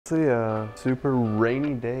It's a super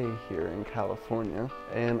rainy day here in California,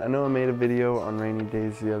 and I know I made a video on rainy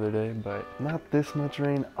days the other day, but not this much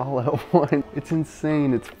rain all at once. It's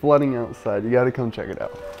insane. It's flooding outside. You gotta come check it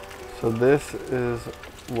out. So this is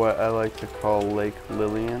what I like to call Lake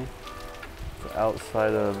Lillian. It's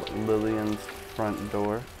outside of Lillian's front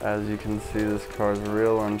door. As you can see, this car's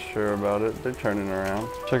real unsure about it. They're turning around.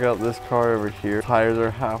 Check out this car over here. Tires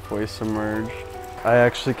are halfway submerged. I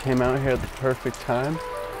actually came out here at the perfect time.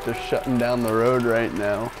 They're shutting down the road right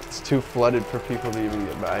now. It's too flooded for people to even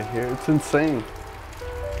get by here. It's insane.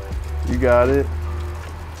 You got it.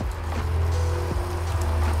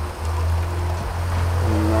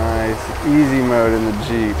 Nice, easy mode in the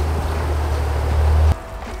Jeep.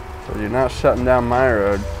 So you're not shutting down my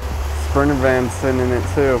road. Sprinter van's sitting in it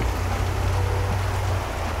too.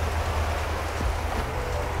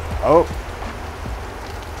 Oh.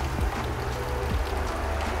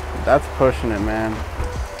 That's pushing it, man.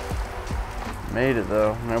 Made it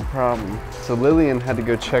though, no problem. So Lillian had to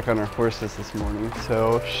go check on her horses this morning,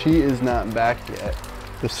 so she is not back yet.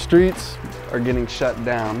 The streets are getting shut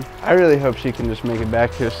down. I really hope she can just make it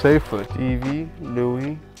back here safely. Evie,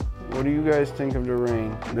 Louie, what do you guys think of the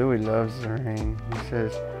rain? Louie loves the rain. He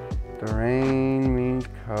says, the rain means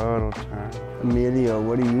cuddle time. Emilio,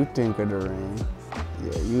 what do you think of the rain?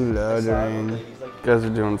 Yeah, you love the rain. You guys are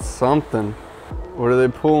doing something. What are they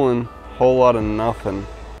pulling? Whole lot of nothing.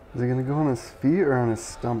 Is he gonna go on his feet or on his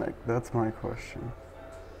stomach? That's my question.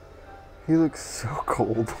 He looks so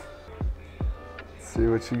cold. Let's see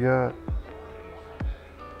what you got.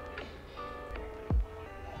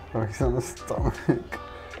 Oh, he's on the stomach.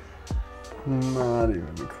 Not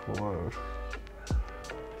even close.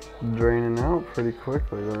 Draining out pretty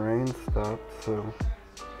quickly. The rain stopped, so.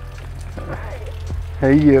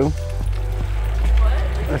 Hey you. What?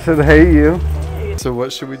 I said hey you. Hey. So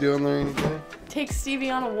what should we do on the rainy day? Take Stevie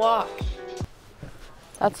on a walk.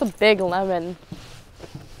 That's a big lemon.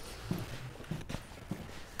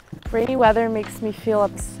 Rainy weather makes me feel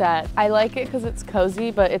upset. I like it because it's cozy,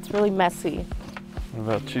 but it's really messy.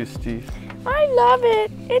 What about you, Steve? I love it.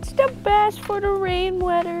 It's the best for the rain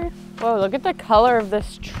weather. Whoa, look at the color of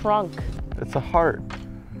this trunk. It's a heart.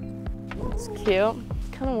 It's cute. It's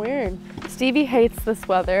kind of weird. Stevie hates this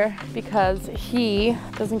weather because he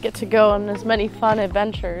doesn't get to go on as many fun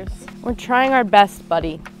adventures. We're trying our best,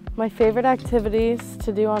 buddy. My favorite activities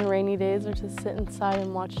to do on rainy days are to sit inside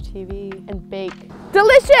and watch TV and bake.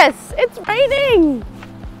 Delicious! It's raining!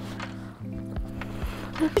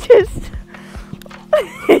 Just...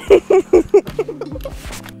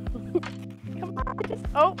 Come on, just...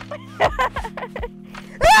 Oh!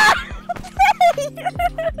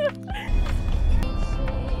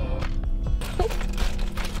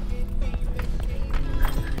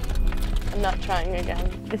 I'm not trying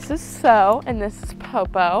again. This is So, and this is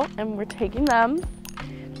Popo, and we're taking them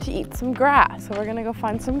to eat some grass. So we're gonna go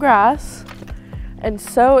find some grass. And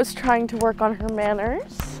So is trying to work on her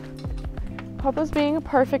manners. Popo's being a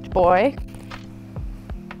perfect boy.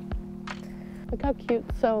 Look how cute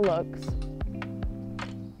So looks.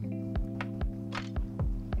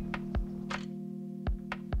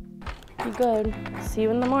 Be good. See you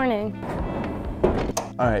in the morning.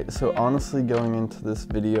 Alright, so honestly going into this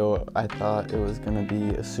video, I thought it was going to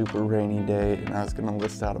be a super rainy day and I was going to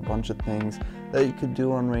list out a bunch of things that you could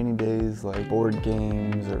do on rainy days, like board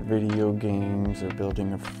games or video games or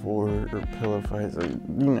building a fort or pillow fights or,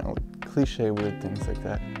 you know, cliche weird things like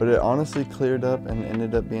that. But it honestly cleared up and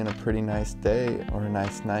ended up being a pretty nice day or a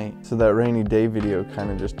nice night. So that rainy day video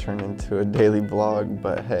kind of just turned into a daily vlog,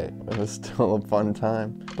 but hey, it was still a fun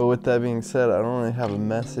time. But with that being said, I don't really have a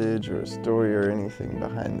message or a story or anything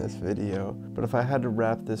behind this video. But if I had to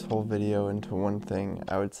wrap this whole video into one thing,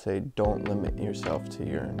 I would say don't limit yourself to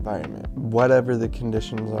your environment. Whatever the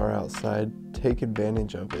conditions are outside, take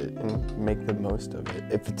advantage of it and make the most of it.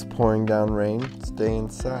 If it's pouring down rain, stay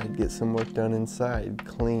inside, get some work done inside,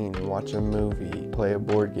 clean, watch a movie, play a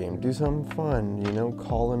board game, do something fun, you know,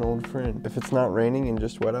 call an old friend. If it's not raining and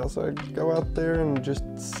just wet outside, go out there and just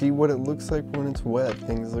see what it looks like when it's wet.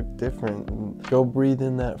 Things look different. And go breathe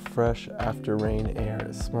in that fresh after rain air.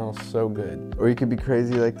 It smells so good. Or you could be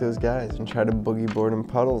crazy like those guys and try to boogie board in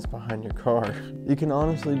puddles behind your car. You can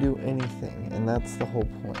honestly do anything, and that's the whole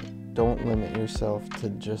point. Don't limit yourself to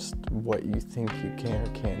just what you think you can or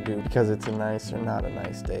can't do because it's a nice or not a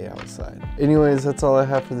nice day outside. Anyways, that's all I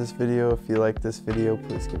have for this video. If you like this video,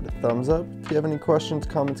 please give it a thumbs up. If you have any questions,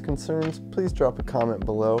 comments, concerns, please drop a comment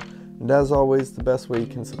below. And as always, the best way you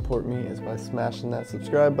can support me is by smashing that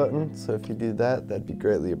subscribe button. So if you do that, that'd be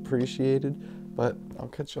greatly appreciated. But I'll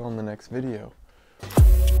catch you on the next video.